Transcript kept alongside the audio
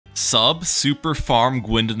Sub Super Farm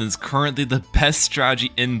Gwendolyn is currently the best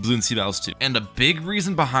strategy in Bloons TD Battles 2. And a big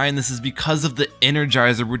reason behind this is because of the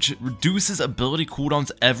Energizer, which reduces ability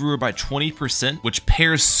cooldowns everywhere by 20%, which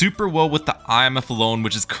pairs super well with the IMF alone,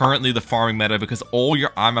 which is currently the farming meta because all your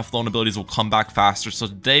IMF alone abilities will come back faster. So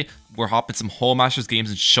today, we're hopping some Hole Masters games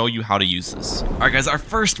and show you how to use this. Alright guys, our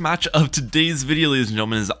first match of today's video, ladies and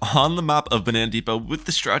gentlemen, is on the map of Banana Depot with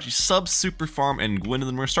the strategy Sub Super Farm and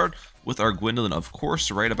Gwendolyn. We're gonna start with our Gwendolyn, of course,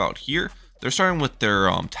 right about here. They're starting with their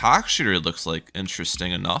tack shooter, it looks like.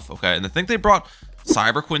 Interesting enough. Okay, and I think they brought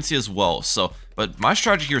Cyber Quincy as well. So, but my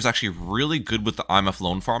strategy here is actually really good with the IMF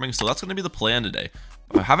loan farming, so that's going to be the plan today.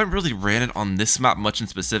 I haven't really ran it on this map much in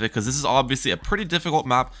specific because this is obviously a pretty difficult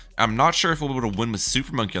map. I'm not sure if we'll be able to win with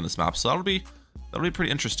Super Monkey on this map, so that'll be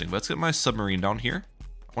pretty interesting. But let's get my submarine down here.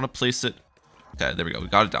 I want to place it. Okay, there we go. We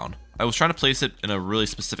got it down. I was trying to place it in a really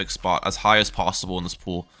specific spot, as high as possible in this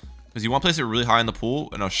pool, because you want to place it really high in the pool,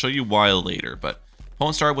 and I'll show you why later. But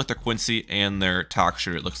opponent started with their Quincy and their tack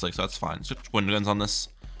shooter, it looks like, so that's fine. So twin guns on this.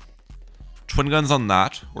 Twin guns on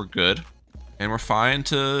that. We're good. And we're fine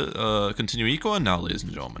to continue ecoing now, ladies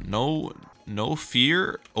and gentlemen. No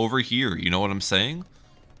fear over here. You know what I'm saying?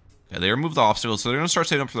 Okay, they removed the obstacles, so they're going to start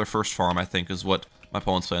saving up for their first farm, I think, is what my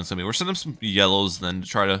opponent's plan is going to be. We're sending them some yellows then to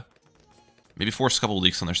try to maybe force a couple of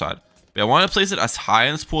leaks on their side. But I want to place it as high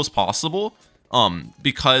in this pool as possible,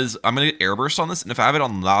 because I'm going to get airburst on this, and if I have it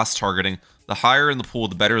on last targeting, the higher in the pool,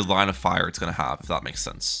 the better line of fire it's going to have, if that makes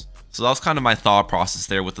sense. So that was kind of my thought process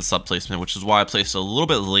there with the sub placement, which is why I placed it a little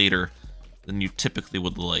bit later than you typically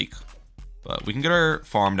would like. But we can get our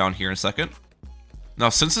farm down here in a second. Now,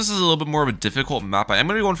 since this is a little bit more of a difficult map, I am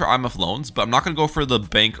going to be going for IMF loans, but I'm not going to go for the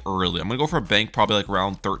bank early. I'm going to go for a bank probably like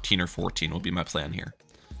around 13 or 14 will be my plan here.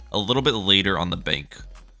 A little bit later on the bank.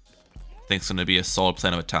 I think it's going to be a solid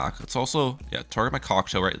plan of attack. Let's also, yeah, target my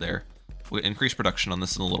cocktail right there. We'll increase production on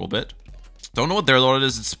this in a little bit. Don't know what their loadout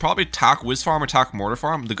is. It's probably tack whiz farm or tack mortar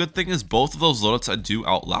farm. The good thing is both of those loadouts I do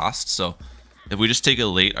outlast, so if we just take it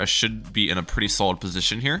late, I should be in a pretty solid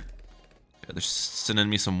position here. Okay, they're sending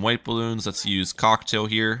me some white balloons. Let's use cocktail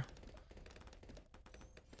here.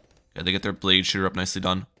 Okay, they get their blade shooter up, nicely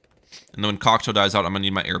done. And then when cocktail dies out, I'm gonna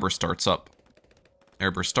need my airburst starts up.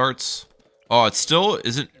 Airburst starts. Oh, it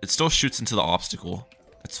still shoots into the obstacle.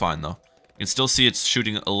 It's fine though. You can still see it's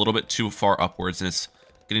shooting a little bit too far upwards, and it's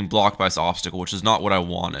getting blocked by this obstacle, which is not what I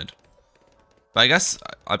wanted. But I guess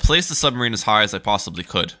I placed the submarine as high as I possibly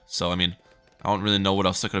could. So I mean, I don't really know what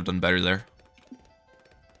else I could have done better there.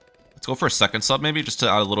 Let's go for a second sub maybe, just to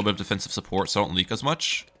add a little bit of defensive support so I don't leak as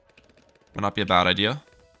much. Might not be a bad idea.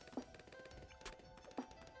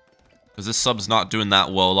 Because this sub's not doing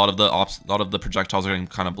that well. A lot of the projectiles are getting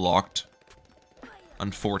kind of blocked,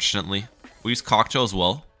 unfortunately. We use cocktail as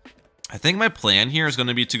well. I think my plan here is going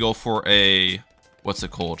to be to go for a, what's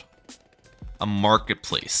it called? A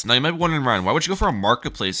marketplace. Now you might be wondering, Ryan, why would you go for a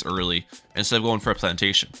marketplace early instead of going for a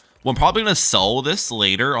plantation? Well, I'm probably going to sell this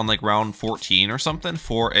later on like round 14 or something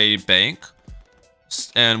for a bank.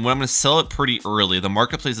 And when I'm going to sell it pretty early, the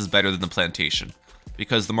marketplace is better than the plantation,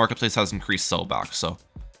 because the marketplace has increased sellback. So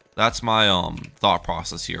that's my thought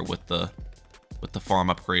process here with the farm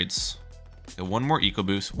upgrades. Okay, one more eco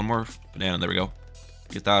boost, one more banana. There we go.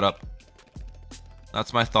 Get that up.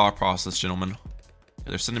 That's my thought process, gentlemen. Okay,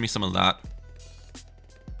 they're sending me some of that.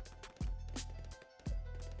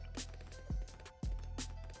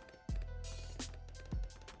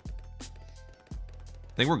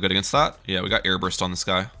 I think we're good against that. Yeah, we got airburst on this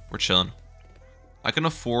guy. We're chilling. I can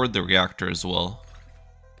afford the reactor as well.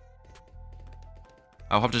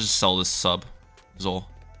 I'll have to just sell this sub. Zol.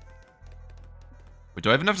 Wait,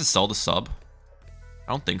 do I even have to sell the sub?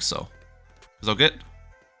 I don't think so. Because I'll get...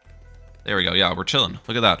 There we go. Yeah, we're chilling.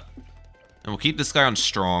 Look at that. And we'll keep this guy on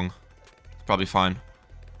strong. It's probably fine.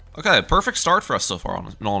 Okay, perfect start for us so far,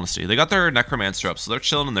 in all honesty. They got their necromancer up, so they're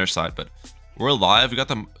chilling on their side, but we're alive. We got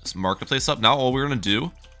the marketplace up. Now all we're going to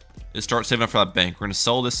do is start saving up for that bank. We're going to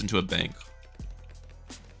sell this into a bank.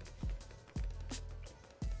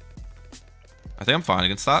 I think I'm fine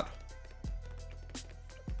against that.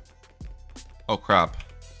 Oh, crap.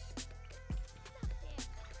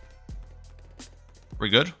 We're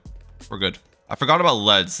good? We're good. I forgot about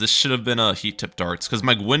leads. This should have been a heat tip darts, because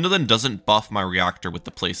my Gwendolyn doesn't buff my reactor with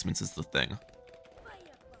the placements is the thing.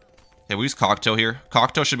 Okay, we use cocktail here.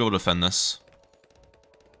 Cocktail should be able to defend this,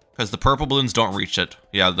 because the purple balloons don't reach it.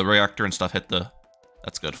 Yeah, the reactor and stuff hit the...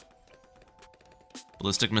 That's good.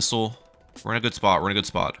 Ballistic missile. We're in a good spot. We're in a good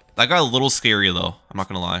spot. That got a little scary, though. I'm not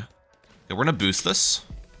going to lie. Okay, we're going to boost this.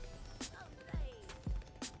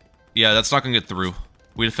 Yeah, that's not going to get through.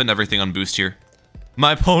 We defend everything on boost here.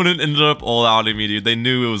 My opponent ended up all outing me, dude. They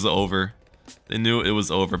knew it was over. They knew it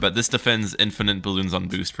was over, but this defends infinite balloons on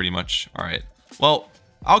boost pretty much. All right. Well,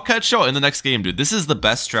 I'll catch you in the next game, dude. This is the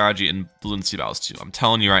best strategy in Bloons TD Battles 2. I'm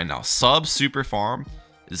telling you right now. Sub Super Farm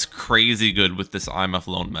is crazy good with this IMF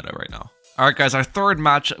loan meta right now. All right, guys, our third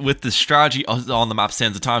match with this strategy on the map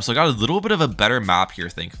Sands of Time. So I got a little bit of a better map here,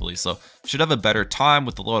 thankfully. So should have a better time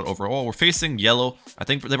with the loadout overall. We're facing yellow. I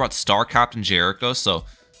think they brought Star Captain Jericho. So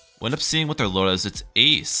we'll end up seeing what their loadout is. It's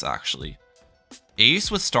Ace, actually. Ace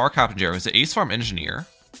with Star Captain Jericho. Is it Ace Farm Engineer?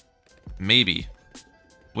 Maybe.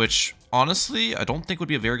 Which, honestly, I don't think would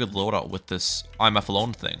be a very good loadout with this IMF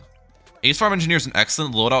alone thing. Ace Farm Engineer is an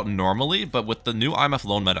excellent loadout normally, but with the new IMF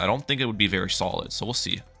alone meta, I don't think it would be very solid. So we'll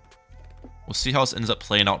see. We'll see how this ends up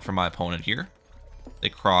playing out for my opponent here. They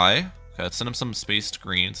cry. Okay, let's send them some spaced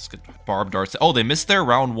greens. Let's get barbed darts. Oh, they missed their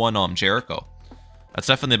round one Jericho. That's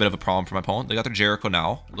definitely a bit of a problem for my opponent. They got their Jericho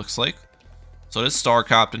now, it looks like. So it is Star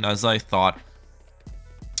Captain, as I thought.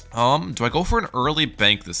 Do I go for an early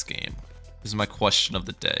bank this game? This is my question of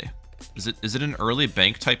the day. Is it an early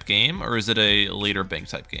bank type game, or is it a later bank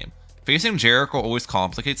type game? Facing Jericho always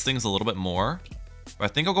complicates things a little bit more, but I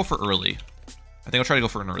think I'll go for early. I think I'll try to go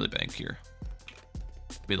for an early bank here.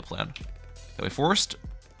 Be the plan. Okay, we forced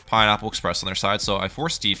Pineapple Express on their side, so I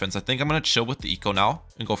forced defense. I think I'm going to chill with the eco now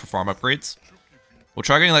and go for farm upgrades. We'll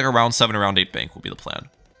try getting like a round 7 or round 8 bank will be the plan.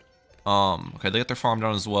 Okay, they get their farm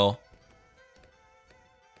down as well.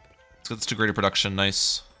 Let's get this to greater production.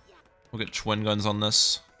 Nice. We'll get twin guns on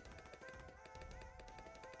this.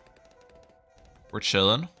 We're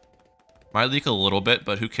chilling. Might leak a little bit,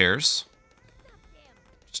 but who cares?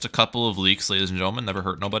 Just a couple of leaks, ladies and gentlemen. Never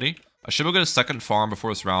hurt nobody. I should go get a second farm before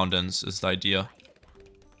this round ends, is the idea.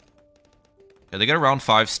 Yeah, they get a round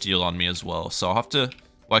 5 steal on me as well, so I'll have to...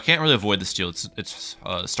 Well, I can't really avoid the steal. It's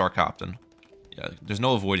Star Captain. Yeah, there's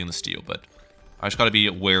no avoiding the steal, but I just gotta be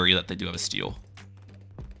wary that they do have a steal.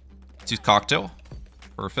 Let's use Cocktail.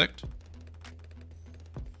 Perfect.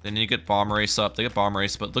 They need to get Bomb Race up. They get Bomb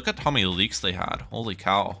Race, but look at how many leaks they had. Holy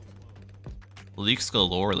cow. Leaks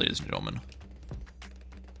galore, ladies and gentlemen.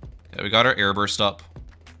 Okay, we got our Airburst up.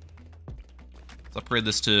 Let's upgrade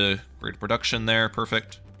this to great production there.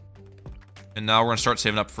 Perfect. And now we're going to start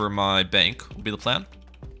saving up for my bank. Will be the plan.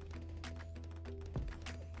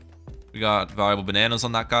 We got valuable bananas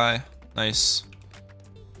on that guy. Nice.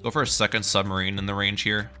 Go for a second submarine in the range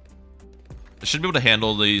here. I should be able to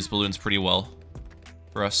handle these balloons pretty well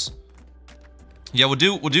for us. Yeah, we'll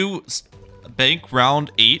do bank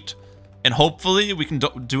round 8, and hopefully we can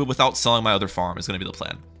do it without selling my other farm. Is going to be the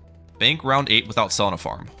plan. Bank round 8 without selling a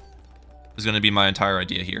farm is going to be my entire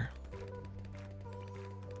idea here.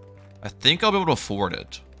 I think I'll be able to afford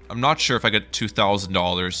it. I'm not sure if I get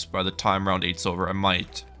 $2,000 by the time round 8's over. I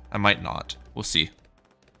might not. We'll see.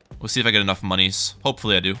 We'll see if I get enough monies.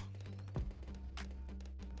 Hopefully I do.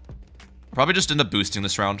 I'll probably just end up boosting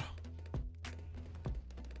this round.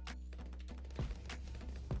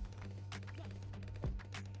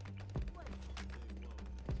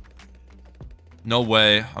 No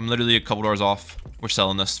way. I'm literally a couple dollars off. We're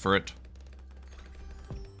selling this for it.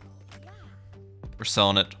 We're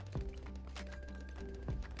selling it.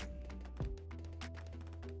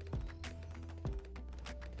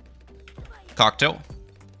 Cocktail.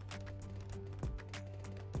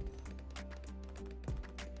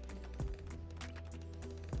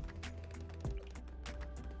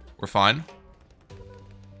 We're fine.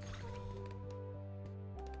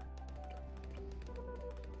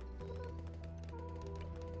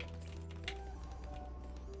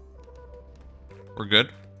 We're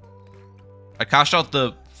good. I cashed out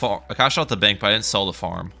the bank, but I didn't sell the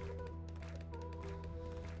farm.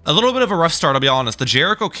 A little bit of a rough start, I'll be honest. The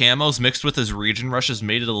Jericho camos mixed with his region rushes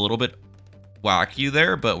made it a little bit wacky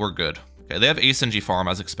there, but we're good. Okay, they have Ace NG farm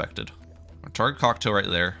as expected. Target Cocktail right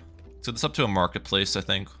there. Let's get this up to a marketplace, I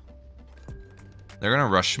think. They're gonna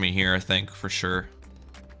rush me here, I think, for sure.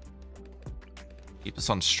 Keep this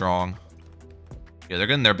on strong. Yeah, they're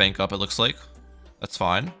getting their bank up, it looks like. That's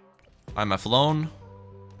fine. IMF alone.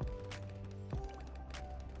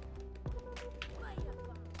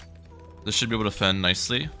 This should be able to defend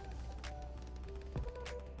nicely.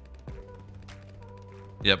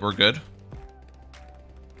 Yep, we're good.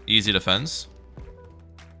 Easy defense.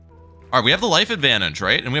 Alright, we have the life advantage,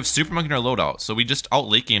 right? And we have Super Monkey in our loadout, so we just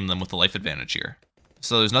out-late game them with the life advantage here.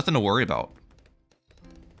 So there's nothing to worry about.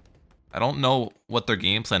 I don't know what their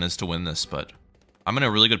game plan is to win this, but I'm in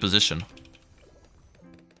a really good position.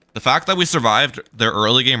 The fact that we survived their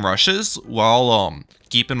early game rushes while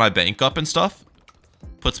keeping my bank up and stuff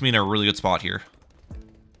puts me in a really good spot here.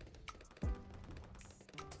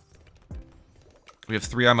 We have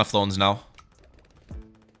 3 IMF loans now.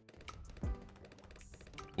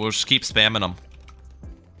 We'll just keep spamming them.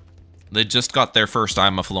 They just got their first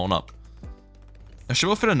IMF alone up. I should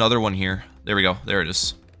go fit another one here. There we go. There it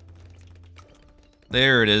is.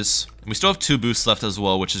 There it is. And we still have 2 boosts left as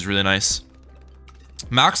well, which is really nice.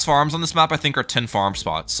 Max farms on this map, I think, are 10 farm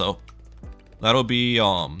spots. So that'll be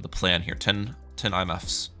the plan here. 10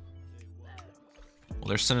 IMFs. Well,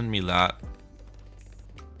 they're sending me that.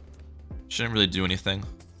 Shouldn't really do anything.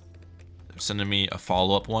 They're sending me a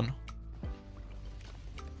follow-up one.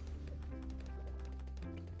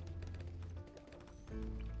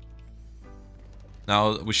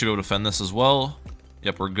 Now we should be able to defend this as well.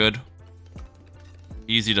 Yep, we're good.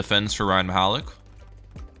 Easy defense for Ryan Mehalic.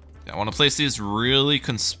 Yeah, I want to place these really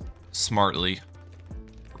smartly.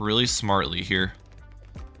 Really smartly here.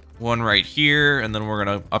 One right here, and then we're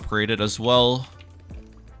going to upgrade it as well.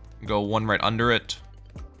 Go one right under it.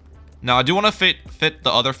 Now, I do want to fit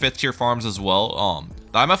the other 5th tier farms as well.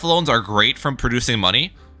 The IMF loans are great from producing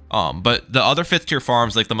money. But the other 5th tier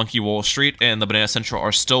farms, like the Monkey Wall Street and the Banana Central,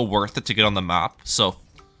 are still worth it to get on the map. So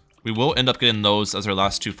we will end up getting those as our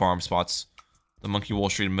last 2 farm spots. The Monkey Wall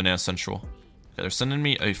Street and Banana Central. Okay, they're sending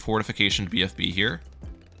me a fortification BFB here.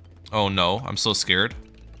 Oh no, I'm so scared.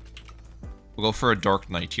 We'll go for a Dark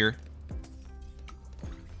Knight here.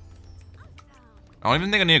 I don't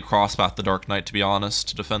even think I need a crosspath the Dark Knight, to be honest,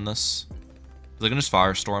 to defend this. They can just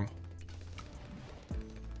Firestorm.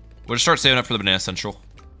 We'll just start saving up for the Banana Central.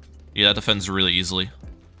 Yeah, that defends really easily.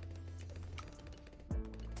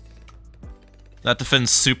 That defends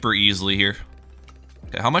super easily here.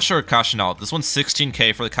 Okay, how much are we cashing out? This one's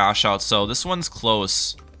 16k for the cash out, so this one's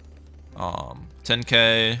close.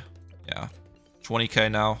 10k, yeah, 20k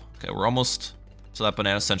now. Okay, we're almost to that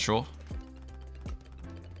Banana Central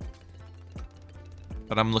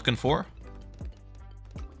that I'm looking for.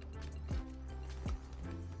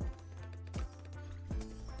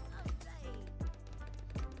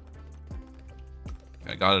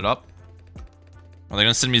 Okay, got it up. Are they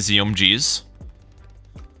gonna send me ZMGs?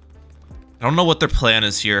 I don't know what their plan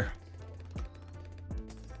is here.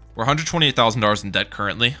 We're $128,000 in debt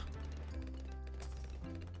currently.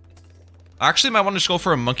 I actually might want to just go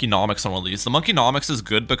for a Monkeynomics on one of these. The Monkeynomics is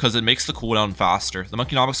good because it makes the cooldown faster. The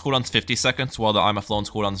Monkeynomics cooldown's 50 seconds, while the IMF loan's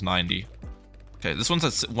cooldown's 90. Okay, this one's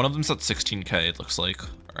at, one of them's at 16k, it looks like.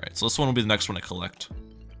 Alright, so this one will be the next one to collect.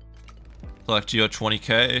 Collect you at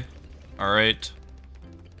 20k. Alright.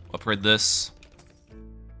 Upgrade this.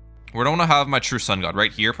 Where do I want to have my True Sun God?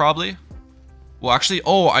 Right here, probably? Well, actually,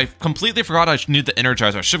 oh, I completely forgot I need the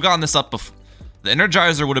Energizer. I should have gotten this up before. The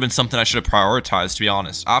Energizer would have been something I should have prioritized, to be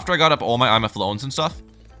honest. After I got up all my IMF loans and stuff,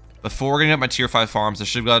 before getting up my tier 5 farms, I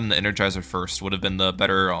should have gotten the Energizer first. Would have been the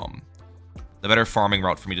better farming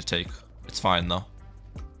route for me to take. It's fine, though.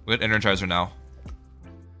 We got Energizer now.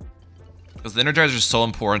 Because the Energizer is so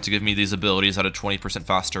important to give me these abilities at a 20%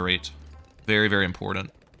 faster rate. Very, very important.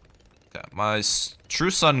 Okay, my True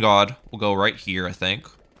Sun God will go right here, I think.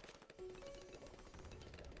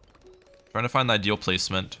 Trying to find the ideal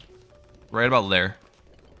placement. Right about there.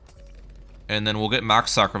 And then we'll get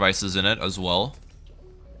max sacrifices in it as well.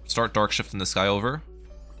 Start dark shifting this guy over.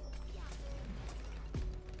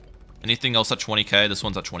 Anything else at 20k? This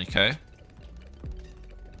one's at 20k.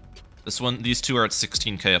 This one, these two are at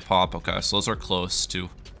 16k a pop. Okay, so those are close to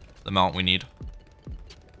the amount we need.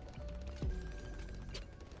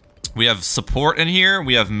 We have support in here.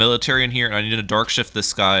 We have military in here. And I need to dark shift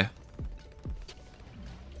this guy.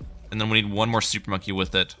 And then we need one more super monkey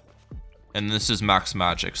with it. And this is max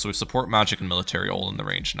magic. So we support magic and military all in the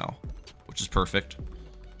range now. Which is perfect.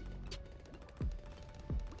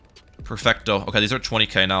 Perfecto. Okay, these are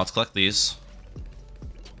 20k now. Let's collect these.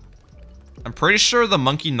 I'm pretty sure the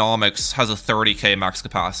Monkeynomics has a 30k max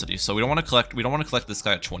capacity. So we don't want to collect this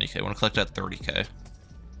guy at 20k. We want to collect it at 30k.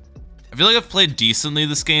 I feel like I've played decently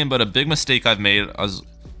this game, but a big mistake I've made, as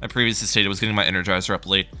I previously stated, was getting my Energizer up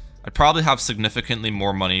late. I'd probably have significantly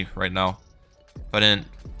more money right now if I didn't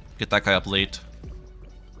get that guy up late.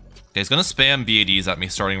 Okay, he's gonna spam BADs at me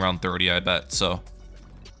starting around 30, I bet, so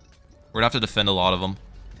we're gonna have to defend a lot of them.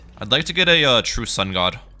 I'd like to get a True Sun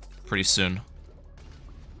God pretty soon.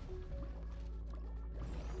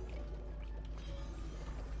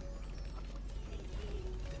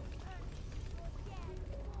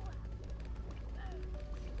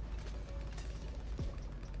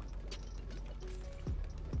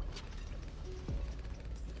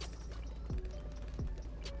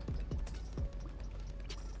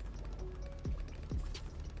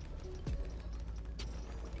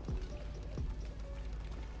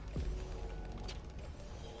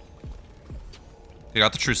 You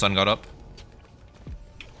got the True Sun God up.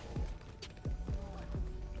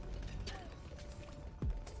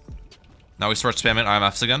 Now we start spamming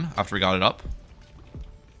IMFs again after we got it up.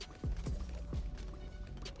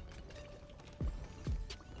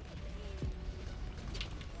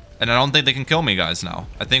 And I don't think they can kill me, guys, now.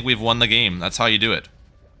 I think we've won the game. That's how you do it.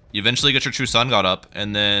 You eventually get your true sun god up,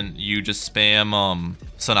 and then you just spam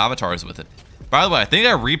sun avatars with it. By the way, I think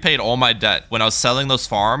I repaid all my debt when I was selling those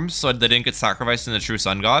farms so they didn't get sacrificed in the true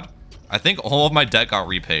sun god. I think all of my debt got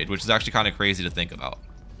repaid, which is actually kind of crazy to think about.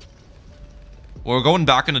 Well, we're going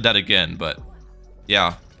back into debt again, but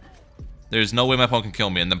yeah. There's no way my opponent can kill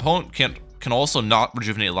me, and the opponent can also not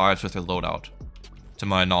rejuvenate lives with their loadout, to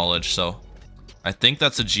my knowledge, so I think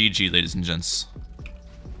that's a GG, ladies and gents.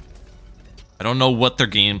 I don't know what their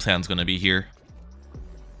game plan's gonna be here.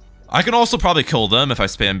 I can also probably kill them if I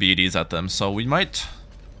spam BDs at them, so we might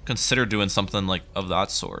consider doing something like of that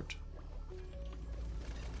sort.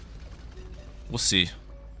 We'll see.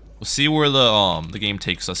 We'll see where the game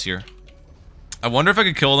takes us here. I wonder if I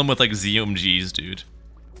could kill them with like ZMGs, dude.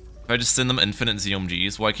 If I just send them infinite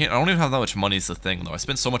ZMGs. Well, I don't even have that much money is the thing, though. I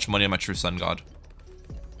spent so much money on my true sun god.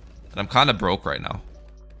 And I'm kind of broke right now.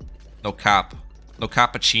 No cap. No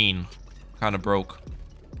cappuccino. Kind of broke.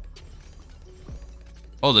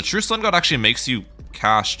 Oh, the true sun god actually makes you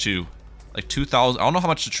cash too. Like 2,000. I don't know how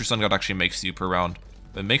much the true sun god actually makes you per round,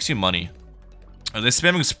 but it makes you money. Are they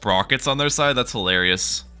spamming sprockets on their side? That's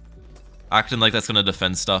hilarious. Acting like that's gonna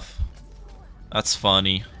defend stuff. That's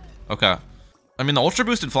funny. Okay. I mean, the ultra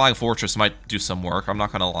boosted flying fortress might do some work, I'm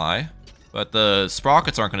not gonna lie. But the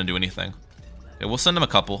sprockets aren't gonna do anything. Okay, we'll send them a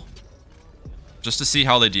couple. Just to see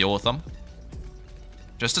how they deal with them.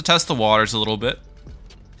 Just to test the waters a little bit.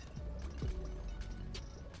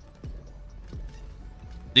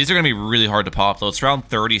 These are gonna be really hard to pop though. It's around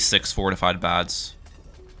 36 fortified bads.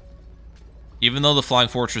 Even though the flying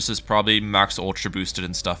fortress is probably max ultra boosted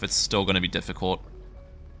and stuff, it's still gonna be difficult.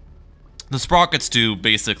 The sprockets do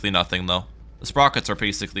basically nothing though. The sprockets are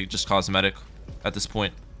basically just cosmetic at this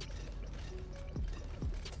point.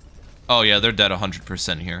 Oh yeah, they're dead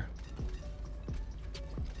 100% here.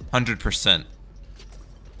 100%.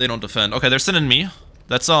 They don't defend. Okay, they're sending me.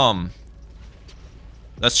 Let's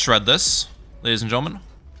shred this, ladies and gentlemen.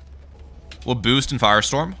 We'll boost in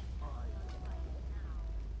Firestorm.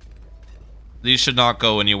 These should not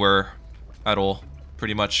go anywhere at all,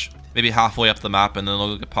 pretty much. Maybe halfway up the map and then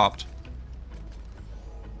they'll get popped.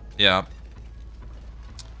 Yeah.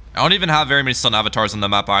 I don't even have very many sun avatars on the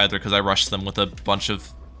map either because I rushed them with a bunch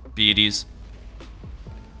of BEDs.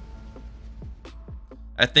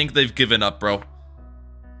 I think they've given up, bro.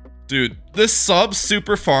 Dude, this sub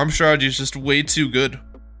super farm strategy is just way too good.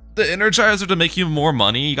 The Energizer to make you more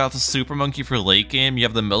money. You got the Super Monkey for late game. You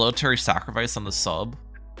have the military sacrifice on the sub.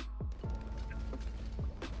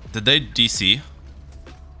 Did they DC?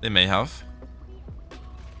 They may have.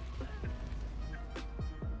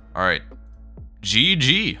 Alright.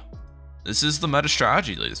 GG. This is the meta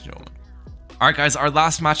strategy, ladies and gentlemen. Alright guys, our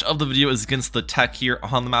last match of the video is against the Tech here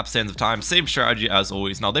on the map Sands of Time. Same strategy as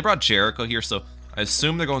always. Now, they brought Jericho here, so I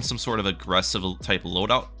assume they're going some sort of aggressive type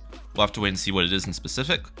loadout. We'll have to wait and see what it is in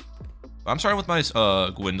specific. I'm starting with my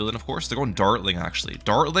Gwendolyn, of course. They're going Dartling, actually.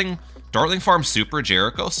 Dartling farms super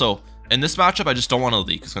Jericho, so in this matchup, I just don't want to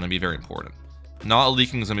leak. It's going to be very important. Not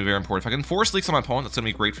leaking is going to be very important. If I can force leaks on my opponent, that's going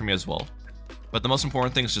to be great for me as well. But the most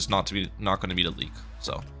important thing is just not going to be to leak.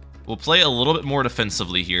 So we'll play a little bit more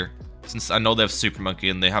defensively here, since I know they have Super Monkey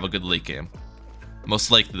and they have a good late game.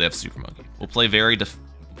 Most likely they have Super Monkey. We'll play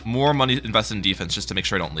more money invested in defense just to make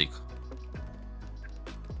sure I don't leak.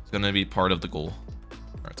 It's going to be part of the goal.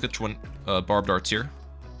 All right, let's get twin barbed darts here.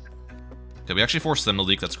 Okay, we actually forced them to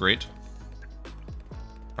leak. That's great.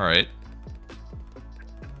 All right.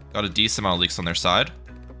 Got a decent amount of leaks on their side.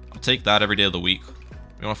 I'll take that every day of the week.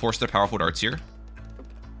 We want to force their powerful darts here.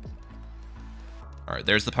 All right,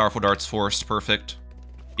 there's the powerful darts forced. Perfect.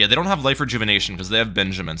 Yeah, they don't have life rejuvenation because they have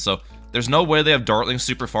Benjamin. So there's no way they have Dartling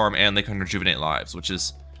super farm and they can rejuvenate lives, which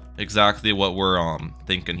is exactly what we're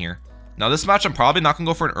thinking here. Now this match, I'm probably not going to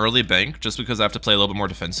go for an early bank just because I have to play a little bit more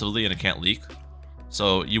defensively and it can't leak.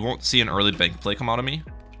 So you won't see an early bank play come out of me.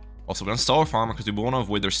 Also, we're going to stall a farmer because we want to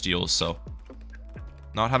avoid their steals, so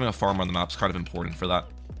not having a farmer on the map is kind of important for that.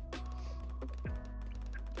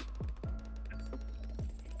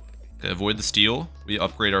 Okay, avoid the steal. We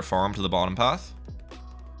upgrade our farm to the bottom path.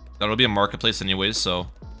 That'll be a marketplace anyways, so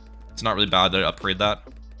it's not really bad that I upgrade that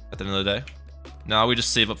at the end of the day. Now we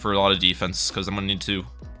just save up for a lot of defense because I'm going to need to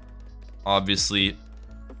obviously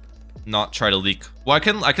not try to leak. Well, I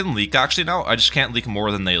can leak actually now. I just can't leak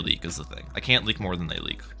more than they leak is the thing. I can't leak more than they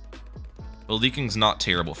leak. But leaking's not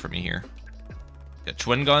terrible for me here. Yeah,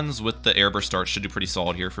 twin guns with the airburst dart should do pretty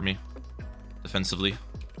solid here for me defensively.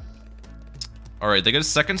 Alright, they get a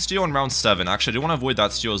second steal in round 7. Actually, I do want to avoid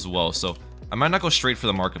that steal as well, so I might not go straight for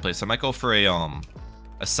the marketplace. I might go for a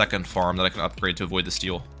second farm that I can upgrade to avoid the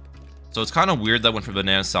steal. So it's kind of weird that I went for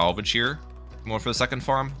banana salvage here. I'm going for the second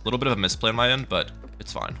farm. A little bit of a misplay on my end, but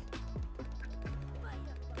it's fine.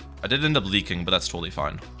 I did end up leaking, but that's totally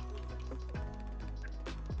fine.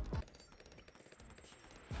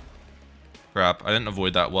 Crap, I didn't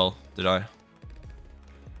avoid that well, did I?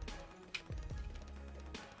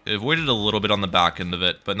 I avoided a little bit on the back end of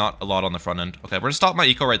it, but not a lot on the front end. Okay, we're gonna stop my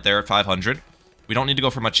eco right there at 500. We don't need to go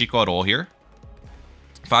for much eco at all here.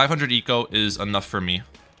 500 eco is enough for me.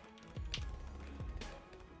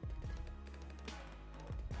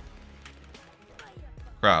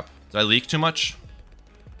 Crap, did I leak too much?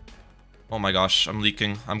 Oh my gosh, I'm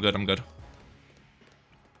leaking. I'm good, I'm good.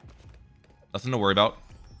 Nothing to worry about.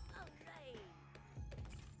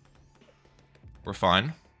 We're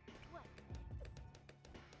fine.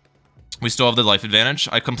 We still have the life advantage.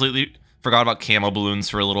 I completely forgot about camo balloons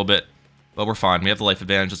for a little bit, but we're fine. We have the life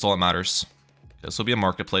advantage. That's all that matters. This will be a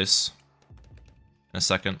marketplace in a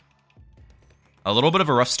second. A little bit of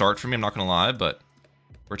a rough start for me, I'm not going to lie, but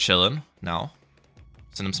we're chilling now.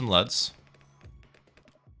 Send him some leads.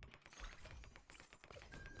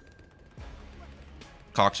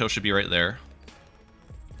 Cocktail should be right there.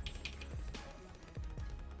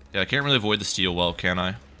 Yeah, I can't really avoid the steal well, can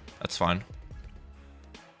I? That's fine.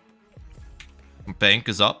 Bank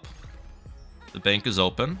is up. The bank is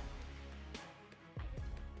open.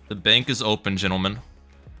 The bank is open, gentlemen.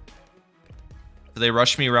 If they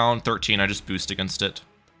rush me around 13, I just boost against it.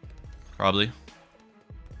 Probably.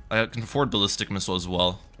 I can afford ballistic missile as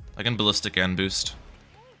well. I can ballistic and boost.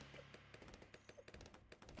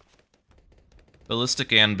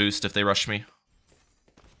 Ballistic and boost if they rush me.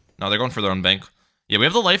 No, they're going for their own bank. Yeah, we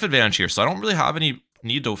have the life advantage here, so I don't really have any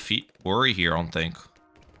need to worry here, I don't think.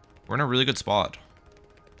 We're in a really good spot.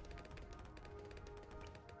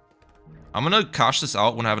 I'm gonna cash this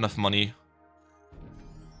out when I have enough money.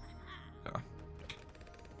 Yeah.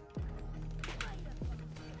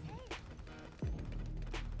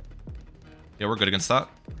 Yeah, we're good against that.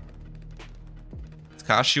 Let's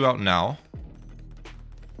cash you out now.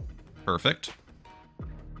 Perfect.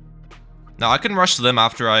 Now I can rush them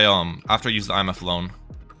after I use the IMF loan.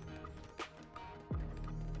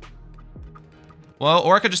 Well,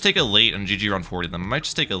 or I could just take it late and GG run 40 them. I might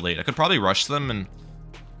just take it late. I could probably rush them and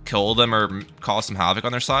kill them or cause some havoc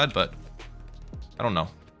on their side, but I don't know.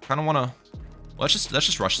 Kind of want to. Let's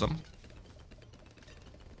just rush them.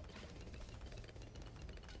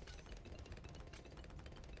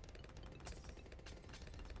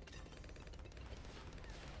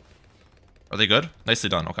 Are they good? Nicely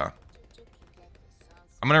done. Okay.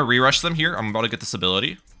 I'm gonna re-rush them here. I'm about to get this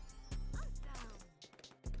ability.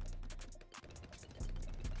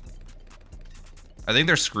 I think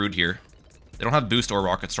they're screwed here. They don't have boost or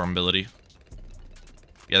rocket storm ability.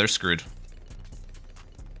 Yeah, they're screwed.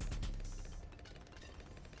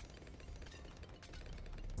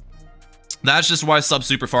 That's just why sub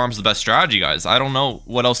super farm is the best strategy, guys. I don't know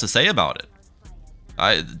what else to say about it.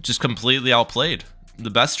 I just completely outplayed.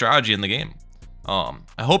 The best strategy in the game.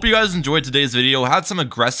 I hope you guys enjoyed today's video. Had some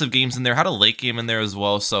aggressive games in there. Had a late game in there as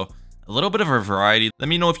well. So a little bit of a variety. Let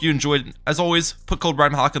me know if you enjoyed. As always, put code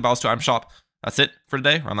Mehalic in the Battle to item shop. That's it for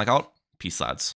today. I'm like out. Peace, lads.